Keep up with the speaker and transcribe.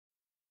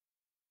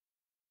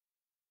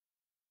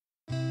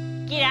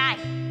G'day,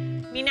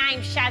 my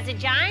name's Shazza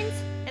Jones,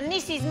 and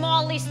this is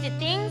my list of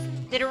things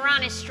that are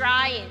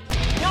un-Australian.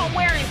 Not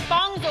wearing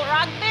thongs or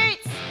Ugg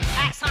boots,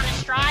 that's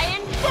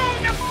un-Australian.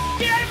 Boom the f***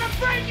 out of a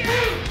Franky!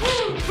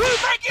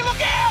 Franky, look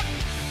out!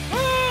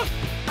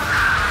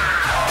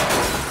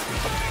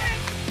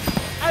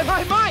 Hey,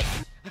 mate!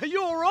 Are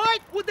you all right?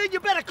 Well, then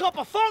you better cop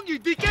a thong, you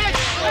dickhead!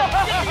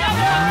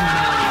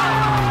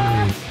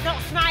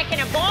 Not smoking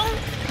a bong,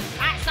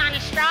 that's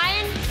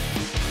un-Australian.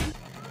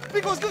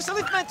 Big boys, give us a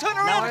lift, man. Turn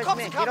around, the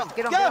cops are coming.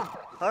 Get on.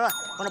 All right,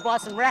 want to buy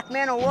some rack,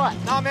 man, or what?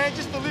 Nah, man,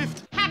 just the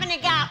lift. Having a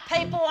go at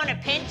people on a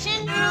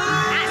pension,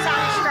 that's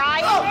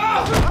un-Australian.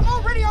 I'm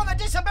already on the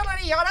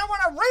disability. I don't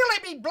want to really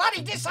be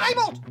bloody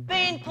disabled.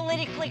 Being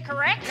politically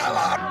correct,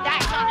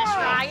 that's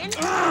un-Australian.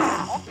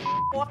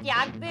 Off your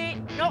Ugg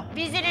boot, not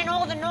visiting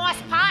all the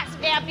nice parts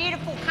of our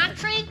beautiful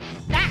country,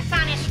 that's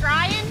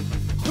un-Australian.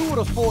 Who would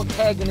have thought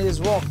tagging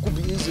his rock would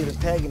be easier than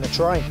tagging a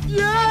train?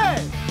 Yeah!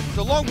 It's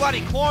a long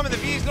bloody climb and the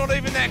view's not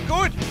even that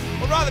good.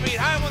 I'd rather be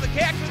at home on the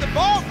couch with a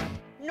bog.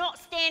 Not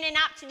standing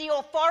up to the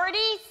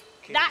authorities,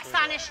 that's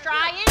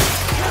un-Australian.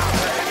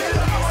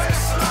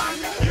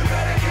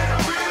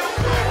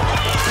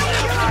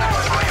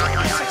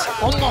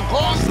 Oh my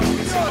God!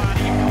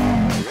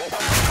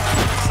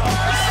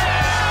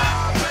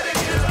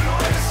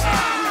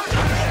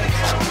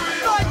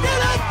 I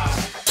did it!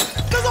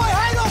 Because I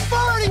hate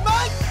authority,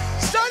 mate!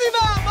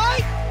 Stoneybar,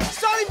 mate!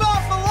 Stoneybar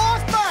for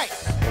life, mate!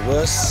 The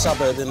worst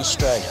suburb in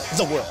Australia.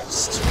 The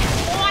worst.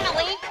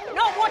 Finally,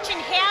 not watching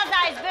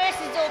HOUSOS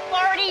vs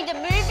AUTHORITY, the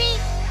movie,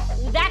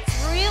 that's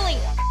really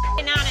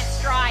f***ing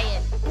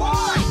un-Australian.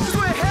 Why? Because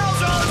we're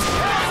HOUSOS!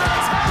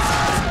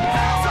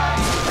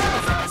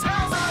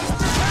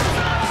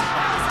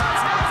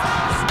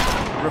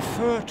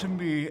 Refer to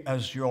me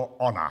as Your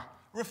Honour.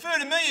 Refer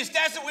to me as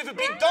Dazza with a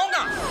big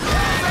donger.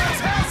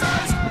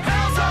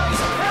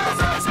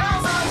 Houses,